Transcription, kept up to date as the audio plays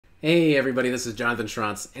Hey everybody, this is Jonathan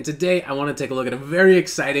Schrantz, and today I want to take a look at a very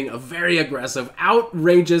exciting, a very aggressive,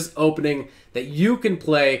 outrageous opening that you can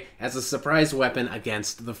play as a surprise weapon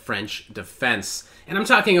against the French defense. And I'm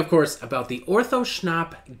talking, of course, about the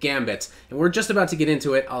Orthoschnapp Gambit, and we're just about to get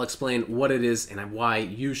into it. I'll explain what it is and why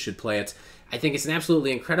you should play it. I think it's an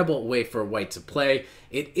absolutely incredible way for white to play.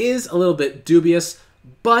 It is a little bit dubious,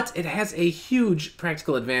 but it has a huge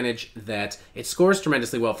practical advantage that it scores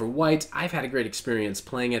tremendously well for white. I've had a great experience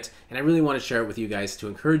playing it, and I really want to share it with you guys to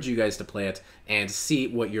encourage you guys to play it and see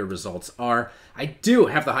what your results are. I do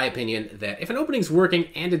have the high opinion that if an opening's working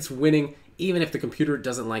and it's winning, even if the computer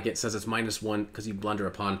doesn't like it, says it's -1 because you blunder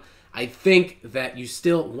a pawn, I think that you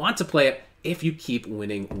still want to play it if you keep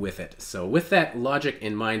winning with it. So with that logic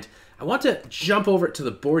in mind, I want to jump over to the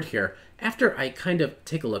board here. After I kind of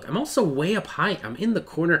take a look, I'm also way up high. I'm in the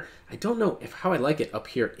corner. I don't know how I like it up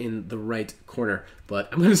here in the right corner, but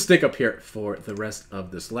I'm going to stick up here for the rest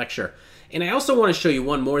of this lecture. And I also want to show you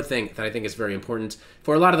one more thing that I think is very important.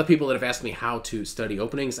 For a lot of the people that have asked me how to study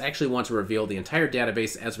openings, I actually want to reveal the entire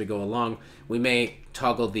database as we go along. We may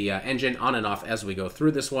toggle the engine on and off as we go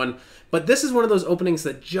through this one, but this is one of those openings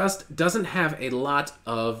that just doesn't have a lot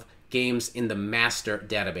of games in the master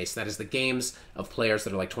database. That is the games of players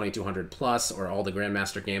that are like 2200 plus or all the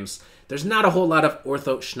Grandmaster games. There's not a whole lot of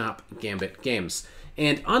Orthoschnapp Gambit games.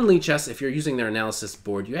 And on Lichess, if you're using their analysis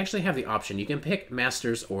board, you actually have the option. You can pick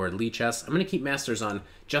Masters or Lichess. I'm going to keep Masters on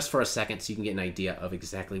just for a second so you can get an idea of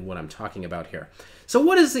exactly what I'm talking about here. So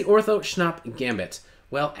what is the Orthoschnapp Gambit?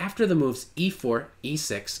 Well, after the moves e4,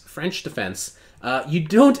 e6, French defense, you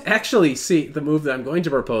don't actually see the move that I'm going to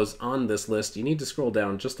propose on this list. You need to scroll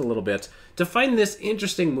down just a little bit to find this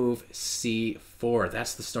interesting move, c4.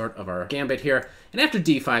 That's the start of our gambit here. And after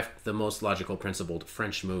d5, the most logical principled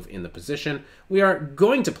French move in the position, we are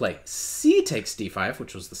going to play c takes d5,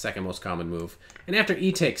 which was the second most common move. And after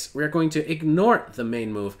e takes, we are going to ignore the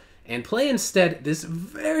main move and play instead this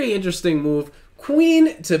very interesting move,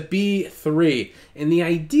 queen to b3. And the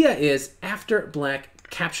idea is after black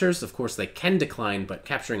captures, of course they can decline, but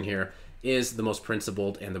capturing here is the most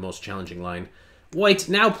principled and the most challenging line. White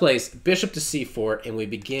now plays bishop to c4, and we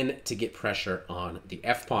begin to get pressure on the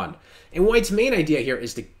f-pawn. And white's main idea here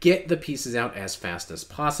is to get the pieces out as fast as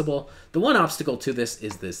possible. The one obstacle to this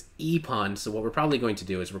is this e-pawn, so what we're probably going to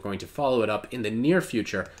do is we're going to follow it up in the near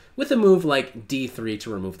future with a move like d3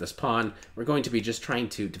 to remove this pawn. We're going to be just trying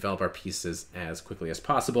to develop our pieces as quickly as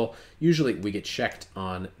possible. Usually we get checked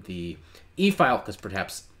on the e-file because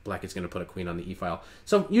perhaps black is going to put a queen on the e-file.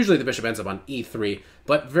 So usually the bishop ends up on e3,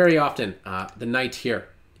 but very often the knight here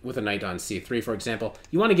with a knight on c3, for example,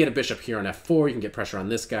 you want to get a bishop here on f4. You can get pressure on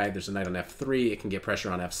this guy. There's a knight on f3. It can get pressure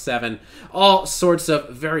on f7. All sorts of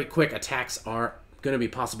very quick attacks are going to be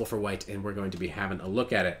possible for white, and we're going to be having a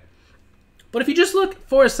look at it. But if you just look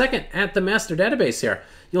for a second at the master database here,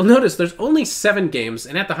 you'll notice there's only 7 games,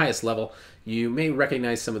 and at the highest level, you may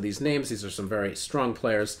recognize some of these names. These are some very strong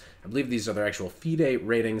players. I believe these are their actual FIDE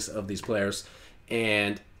ratings of these players,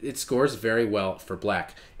 and it scores very well for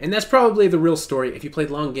black. And that's probably the real story. If you played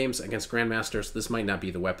long games against Grandmasters, this might not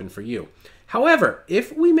be the weapon for you. However,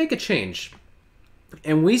 if we make a change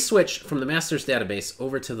and we switch from the Masters database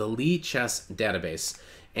over to the Lichess database,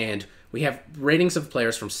 and we have ratings of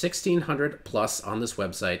players from 1600 plus on this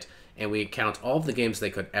website, and we count all of the games they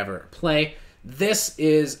could ever play, this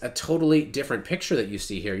is a totally different picture that you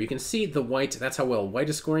see here. You can see the white, that's how well white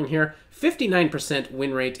is scoring here. 59%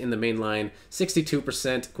 win rate in the main line,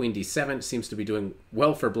 62% queen d7 seems to be doing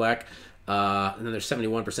well for black. And then there's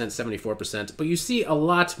 71%, 74%. But you see a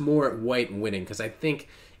lot more white winning because I think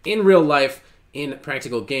in real life, in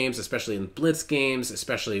practical games, especially in blitz games,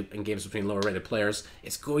 especially in games between lower rated players,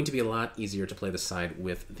 it's going to be a lot easier to play the side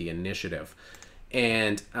with the initiative.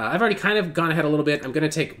 And I've already kind of gone ahead a little bit. I'm going to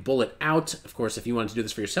take bullet out. Of course, if you wanted to do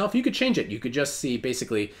this for yourself, you could change it. You could just see,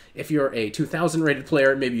 basically, if you're a 2000 rated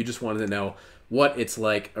player, maybe you just wanted to know what it's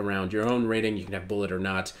like around your own rating. You can have bullet or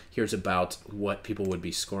not. Here's about what people would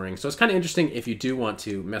be scoring. So it's kind of interesting if you do want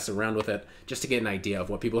to mess around with it, just to get an idea of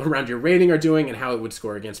what people around your rating are doing and how it would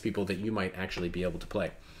score against people that you might actually be able to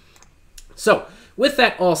play. So, with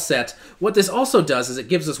that all set, what this also does is it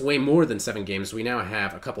gives us way more than 7 games. We now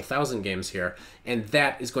have a couple thousand games here, and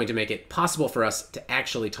that is going to make it possible for us to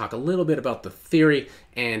actually talk a little bit about the theory,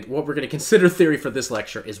 and what we're going to consider theory for this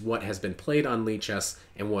lecture is what has been played on Lichess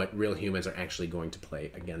and what real humans are actually going to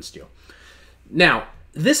play against you. Now,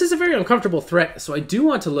 This is a very uncomfortable threat, so I do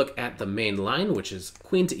want to look at the main line, which is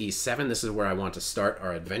queen to e7. This is where I want to start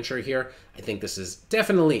our adventure here. I think this is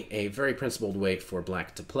definitely a very principled way for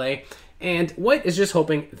black to play. And white is just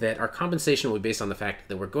hoping that our compensation will be based on the fact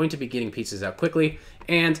that we're going to be getting pieces out quickly.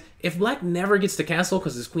 And if black never gets to castle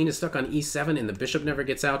because his queen is stuck on e7 and the bishop never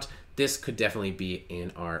gets out, this could definitely be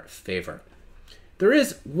in our favor. There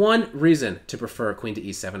is one reason to prefer queen to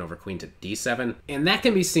e7 over queen to d7, and that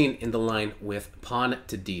can be seen in the line with pawn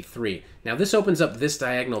to d3. Now this opens up this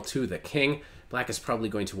diagonal to the king. Black is probably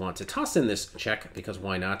going to want to toss in this check, because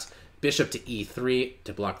why not? Bishop to e3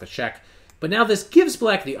 to block the check. But now this gives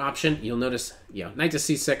black the option. You'll notice, knight to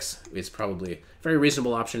c6 is probably a very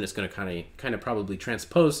reasonable option. It's going to kind of probably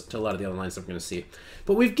transpose to a lot of the other lines that we're going to see.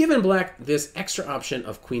 But we've given black this extra option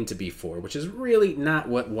of queen to b4, which is really not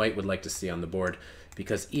what white would like to see on the board.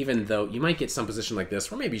 Because even though you might get some position like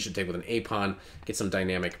this, or maybe you should take with an a pawn, get some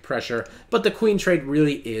dynamic pressure, but the queen trade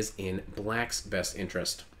really is in black's best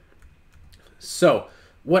interest. So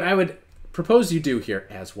what I would propose you do here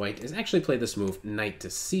as white is actually play this move, knight to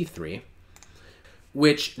c3,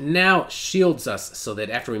 which now shields us so that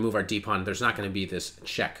after we move our d-pawn, there's not going to be this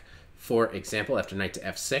check. For example, after knight to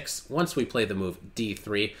f6, once we play the move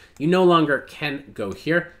d3, you no longer can go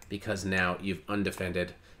here because now you've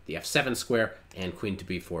undefended the f7 square, and queen to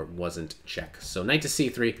b4 wasn't check. So knight to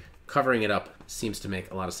c3, covering it up, seems to make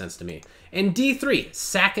a lot of sense to me. And d3,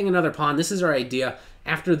 sacking another pawn. This is our idea.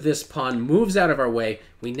 After this pawn moves out of our way,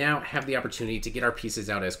 we now have the opportunity to get our pieces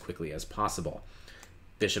out as quickly as possible.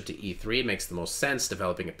 Bishop to e3 makes the most sense,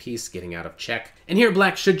 developing a piece, getting out of check. And here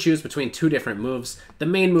black should choose between two different moves. The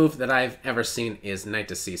main move that I've ever seen is knight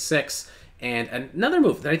to c6. And another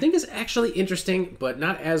move that I think is actually interesting, but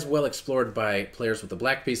not as well explored by players with the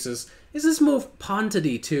black pieces, is this move, pawn to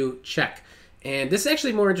d2, check. And this is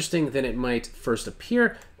actually more interesting than it might first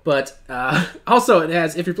appear, but also it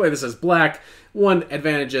has, if you play this as black, one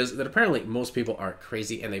advantage is that apparently most people are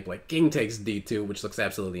crazy and they play king takes d2, which looks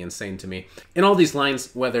absolutely insane to me. In all these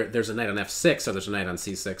lines, whether there's a knight on f6 or there's a knight on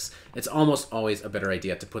c6, it's almost always a better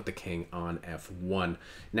idea to put the king on f1.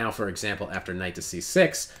 Now, for example, after knight to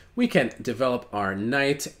c6, we can develop our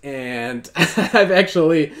knight, and I've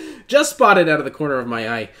actually just spotted out of the corner of my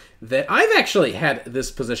eye that I've actually had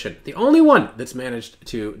this position. The only one that's managed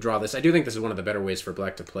to draw this. I do think this is one of the better ways for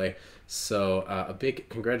black to play. So a big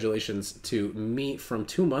congratulations to me from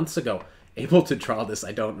 2 months ago, able to draw this.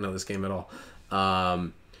 I don't know this game at all.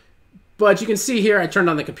 But you can see here, I turned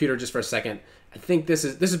on the computer just for a second. I think this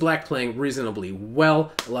is black playing reasonably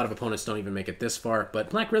well. A lot of opponents don't even make it this far, but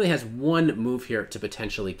black really has one move here to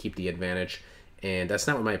potentially keep the advantage, and that's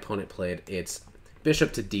not what my opponent played. It's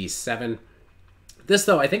bishop to d7. This,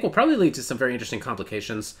 though, I think will probably lead to some very interesting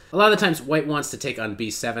complications. A lot of the times, white wants to take on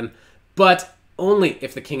b7, but only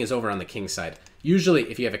if the king is over on the king side. Usually,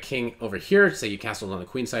 if you have a king over here, say you castled on the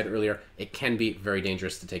queen side earlier, it can be very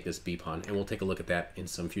dangerous to take this b-pawn, and we'll take a look at that in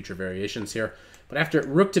some future variations here. But after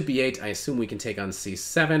rook to b8, I assume we can take on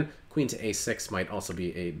c7. Queen to a6 might also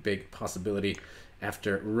be a big possibility.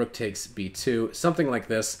 After rook takes b2, something like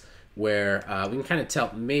this, where we can kind of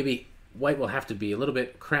tell maybe white will have to be a little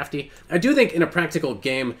bit crafty. I do think in a practical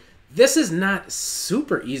game, this is not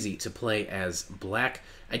super easy to play as black.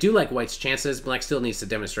 I do like white's chances. Black still needs to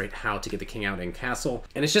demonstrate how to get the king out in castle.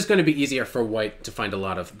 And it's just going to be easier for white to find a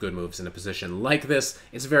lot of good moves in a position like this.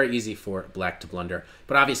 It's very easy for black to blunder.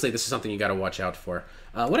 But obviously, this is something you got to watch out for.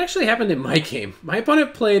 What actually happened in my game? My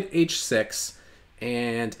opponent played h6.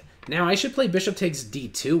 And now I should play bishop takes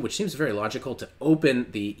d2, which seems very logical to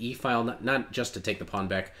open the e-file. Not just to take the pawn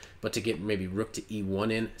back, but to get maybe rook to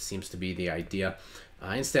e1 in. Seems to be the idea.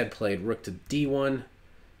 I instead played rook to d1.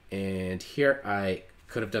 And here I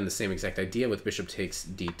could have done the same exact idea with bishop takes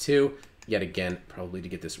d2. Yet again, probably to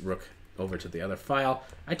get this rook over to the other file.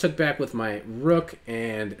 I took back with my rook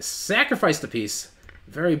and sacrificed a piece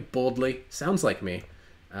very boldly. Sounds like me.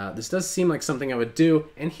 This does seem like something I would do.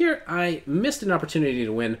 And here I missed an opportunity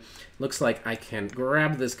to win. Looks like I can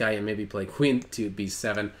grab this guy and maybe play queen to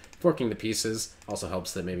b7. Forking the pieces. Also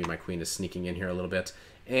helps that maybe my queen is sneaking in here a little bit.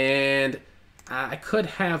 And I could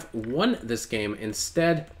have won this game.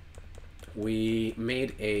 Instead, we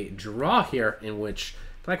made a draw here in which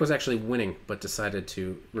black was actually winning but decided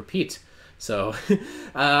to repeat. So,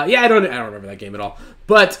 yeah, I don't remember that game at all.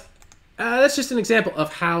 But that's just an example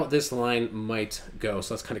of how this line might go.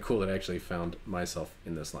 So that's kind of cool that I actually found myself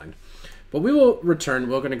in this line. But we will return.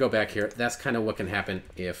 We're going to go back here. That's kind of what can happen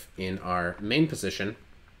if in our main position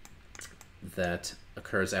that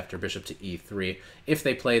occurs after bishop to e3, if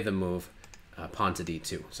they play the move pawn to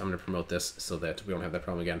d2. So I'm going to promote this so that we don't have that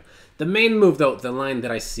problem again. The main move, though, the line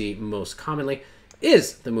that I see most commonly,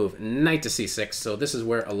 is the move knight to c6. So this is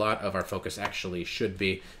where a lot of our focus actually should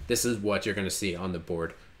be. This is what you're going to see on the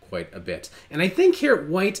board quite a bit. And I think here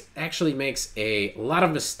white actually makes a lot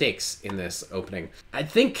of mistakes in this opening. I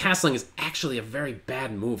think castling is actually a very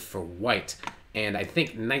bad move for white, and I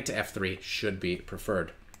think knight to f3 should be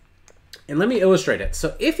preferred. And let me illustrate it.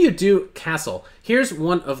 So if you do castle, here's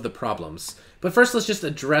one of the problems. But first, let's just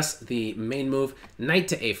address the main move, knight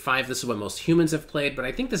to a5. This is what most humans have played, but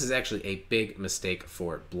I think this is actually a big mistake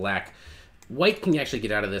for black. White can actually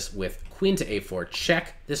get out of this with queen to a4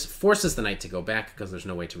 check. This forces the knight to go back because there's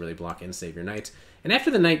no way to really block and save your knight. And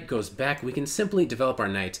after the knight goes back, we can simply develop our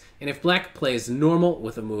knight. And if black plays normal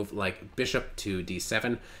with a move like bishop to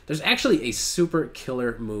d7, there's actually a super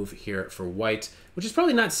killer move here for white, which is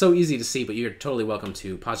probably not so easy to see, but you're totally welcome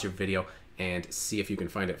to pause your video and see if you can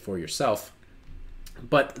find it for yourself.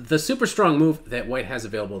 But the super strong move that white has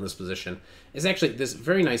available in this position is actually this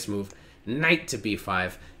very nice move, knight to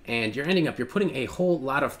b5. And you're putting a whole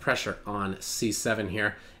lot of pressure on c7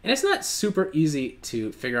 here. And it's not super easy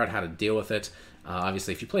to figure out how to deal with it.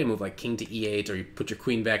 Obviously, if you play a move like king to e8 or you put your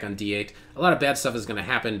queen back on d8, a lot of bad stuff is going to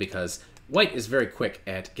happen because white is very quick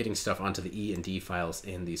at getting stuff onto the e and d files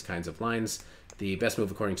in these kinds of lines. The best move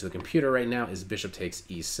according to the computer right now is bishop takes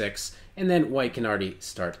e6, and then white can already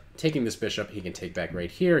start taking this bishop. He can take back right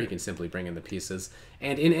here. He can simply bring in the pieces.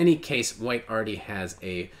 And in any case, white already has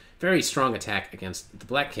a very strong attack against the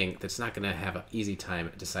black king that's not going to have an easy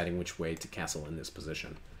time deciding which way to castle in this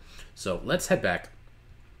position. So let's head back.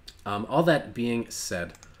 All that being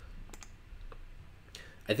said,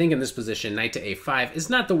 I think in this position, knight to a5 is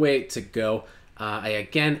not the way to go. I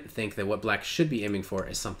again think that what black should be aiming for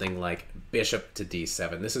is something like bishop to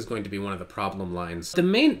d7. This is going to be one of the problem lines. The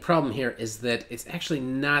main problem here is that it's actually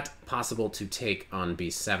not possible to take on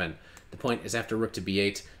b7. The point is after rook to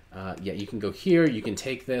b8, yeah, you can go here, you can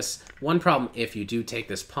take this. One problem if you do take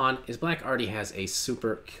this pawn is black already has a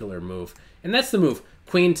super killer move, and that's the move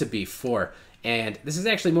queen to b4. And this is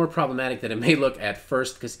actually more problematic than it may look at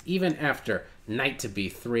first, because even after knight to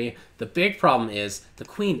b3, the big problem is the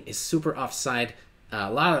queen is super offside.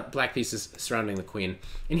 A lot of black pieces surrounding the queen.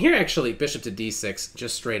 And here actually bishop to d6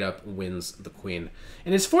 just straight up wins the queen.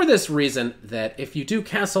 And it's for this reason that if you do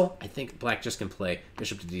castle, I think black just can play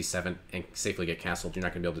bishop to d7 and safely get castled. You're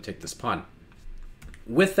not going to be able to take this pawn.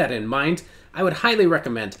 With that in mind, I would highly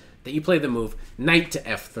recommend that you play the move knight to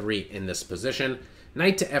f3 in this position.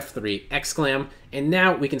 Knight to f3, exclam, and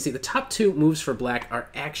now we can see the top two moves for black are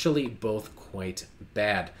actually both quite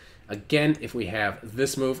bad. Again, if we have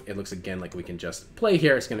this move, it looks again like we can just play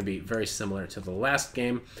here. It's going to be very similar to the last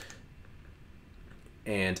game.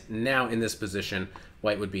 And now in this position,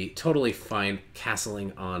 white would be totally fine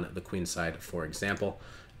castling on the queen side, for example.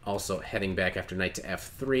 Also heading back after knight to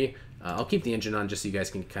f3. I'll keep the engine on just so you guys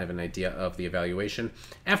can kind of an idea of the evaluation.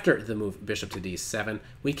 After the move bishop to d7,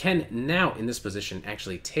 we can now in this position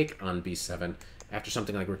actually take on b7. After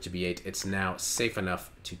something like rook to b8, it's now safe enough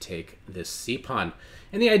to take this c-pawn.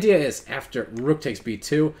 And the idea is after rook takes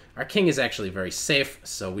b2, our king is actually very safe,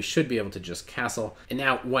 so we should be able to just castle. And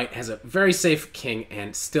now white has a very safe king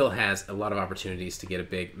and still has a lot of opportunities to get a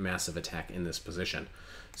big, massive attack in this position.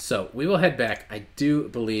 So we will head back. I do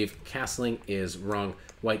believe castling is wrong.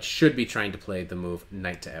 White should be trying to play the move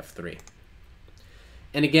knight to f3.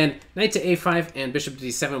 And again, knight to a5 and bishop to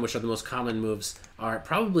d7, which are the most common moves, are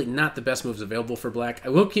probably not the best moves available for black. I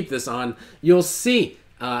will keep this on. You'll see,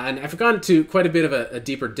 and I've gone to quite a bit of a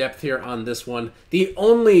deeper depth here on this one. The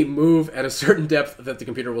only move at a certain depth that the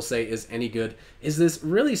computer will say is any good is this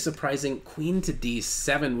really surprising queen to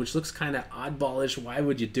d7, which looks kind of oddballish. Why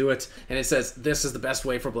would you do it? And it says this is the best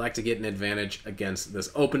way for black to get an advantage against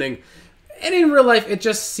this opening. And in real life, it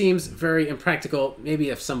just seems very impractical. Maybe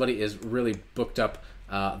if somebody is really booked up,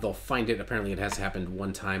 they'll find it. Apparently, it has happened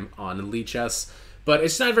one time on Lichess. But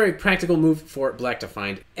it's not a very practical move for black to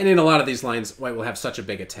find. And in a lot of these lines, white will have such a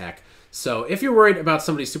big attack. So if you're worried about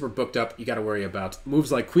somebody super booked up, you got to worry about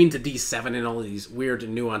moves like queen to d7 and all of these weird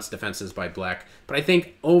nuanced defenses by black. But I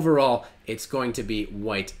think overall, it's going to be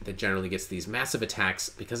white that generally gets these massive attacks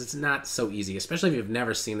because it's not so easy, especially if you've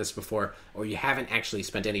never seen this before or you haven't actually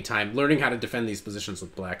spent any time learning how to defend these positions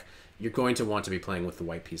with black. You're going to want to be playing with the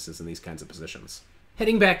white pieces in these kinds of positions.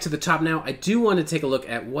 Heading back to the top now, I do want to take a look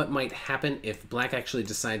at what might happen if black actually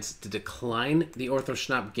decides to decline the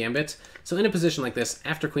Orthoschnapp Gambit. So in a position like this,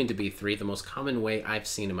 after queen to b3, the most common way I've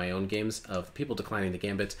seen in my own games of people declining the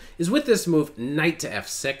Gambit is with this move, knight to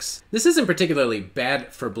f6. This isn't particularly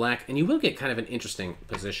bad for black, and you will get kind of an interesting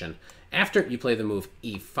position. After you play the move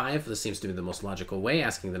e5, this seems to be the most logical way,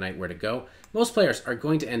 asking the knight where to go. Most players are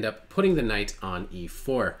going to end up putting the knight on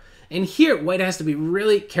e4. And here, white has to be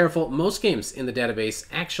really careful. Most games in the database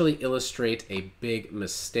actually illustrate a big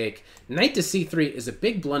mistake. Knight to c3 is a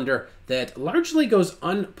big blunder that largely goes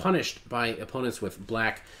unpunished by opponents with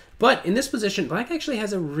black. But in this position, black actually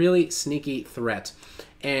has a really sneaky threat.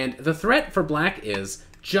 And the threat for black is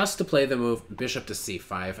just to play the move bishop to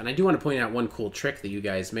c5. And I do want to point out one cool trick that you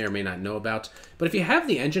guys may or may not know about. But if you have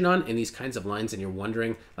the engine on in these kinds of lines and you're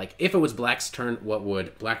wondering, like, if it was black's turn, what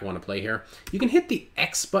would black want to play here? You can hit the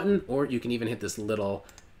X button, or you can even hit this little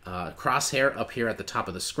crosshair up here at the top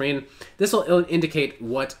of the screen. This will indicate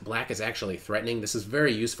what black is actually threatening. This is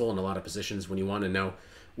very useful in a lot of positions when you want to know,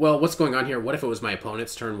 well, what's going on here? What if it was my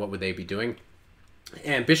opponent's turn? What would they be doing?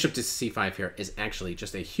 And bishop to c5 here is actually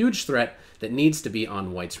just a huge threat that needs to be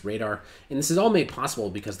on white's radar. And this is all made possible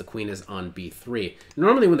because the queen is on b3.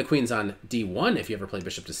 Normally when the queen's on d1, if you ever play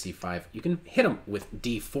bishop to c5, you can hit him with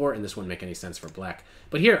d4, and this wouldn't make any sense for black.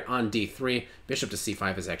 But here on d3, bishop to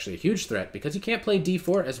c5 is actually a huge threat because you can't play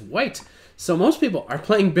d4 as white. So most people are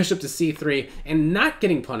playing bishop to c3 and not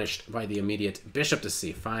getting punished by the immediate bishop to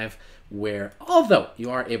c5, where although you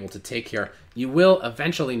are able to take here, you will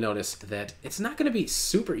eventually notice that it's not going to be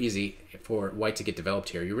super easy for white to get developed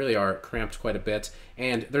here. You really are cramped quite a bit,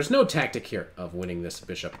 and there's no tactic here of winning this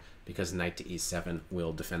bishop because knight to e7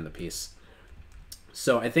 will defend the piece.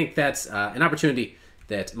 So I think that's an opportunity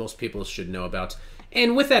that most people should know about.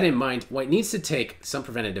 And with that in mind, white needs to take some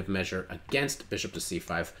preventative measure against bishop to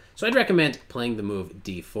c5. So I'd recommend playing the move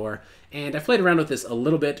d4. And I've played around with this a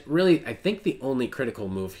little bit. Really, I think the only critical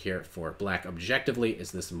move here for black objectively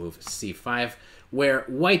is this move c5, where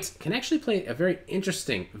white can actually play a very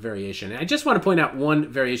interesting variation. And I just want to point out one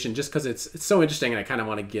variation just because it's so interesting and I kind of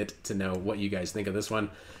want to get to know what you guys think of this one.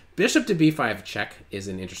 Bishop to b5 check is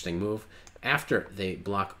an interesting move. After they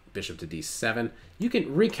block bishop to d7, you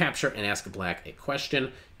can recapture and ask black a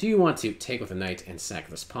question. Do you want to take with a knight and sack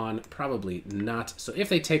this pawn? Probably not. So if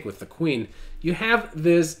they take with the queen, you have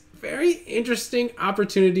this very interesting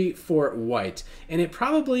opportunity for white. And it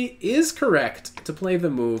probably is correct to play the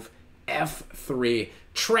move f3,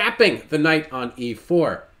 trapping the knight on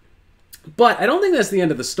e4. But I don't think that's the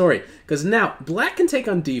end of the story, because now black can take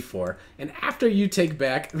on d4, and after you take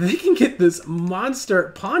back, they can get this monster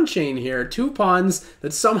pawn chain here, 2 pawns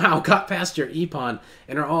that somehow got past your e-pawn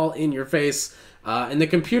and are all in your face. And the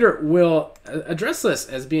computer will address this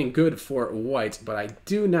as being good for white, but I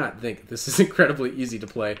do not think this is incredibly easy to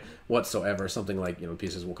play whatsoever. Something like,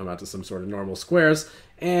 pieces will come out to some sort of normal squares.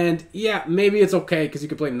 And yeah, maybe it's okay because you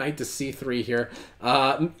can play knight to c3 here.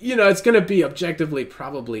 It's going to be objectively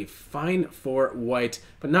probably fine for white,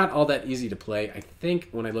 but not all that easy to play. I think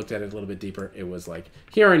when I looked at it a little bit deeper, it was like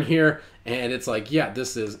here and here, and it's like, yeah,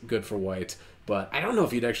 this is good for white. But I don't know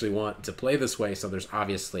if you'd actually want to play this way, so there's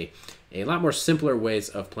obviously a lot more simpler ways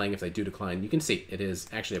of playing if they do decline. You can see it is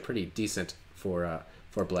actually a pretty decent for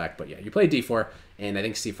black. But yeah, you play d4, and I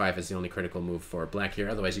think c5 is the only critical move for black here.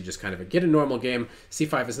 Otherwise, you just kind of get a normal game.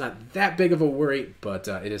 c5 is not that big of a worry, but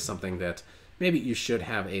it is something that maybe you should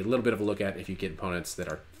have a little bit of a look at if you get opponents that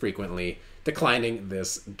are frequently declining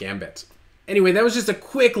this gambit. Anyway, that was just a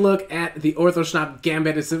quick look at the Orthoschnapp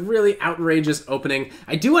Gambit. It's a really outrageous opening.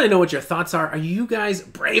 I do want to know what your thoughts are. Are you guys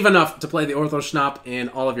brave enough to play the Orthoschnapp in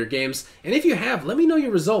all of your games? And if you have, let me know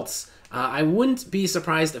your results. I wouldn't be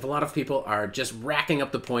surprised if a lot of people are just racking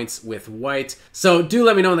up the points with white. So do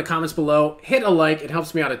let me know in the comments below. Hit a like, it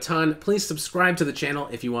helps me out a ton. Please subscribe to the channel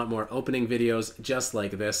if you want more opening videos just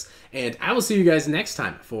like this. And I will see you guys next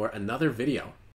time for another video.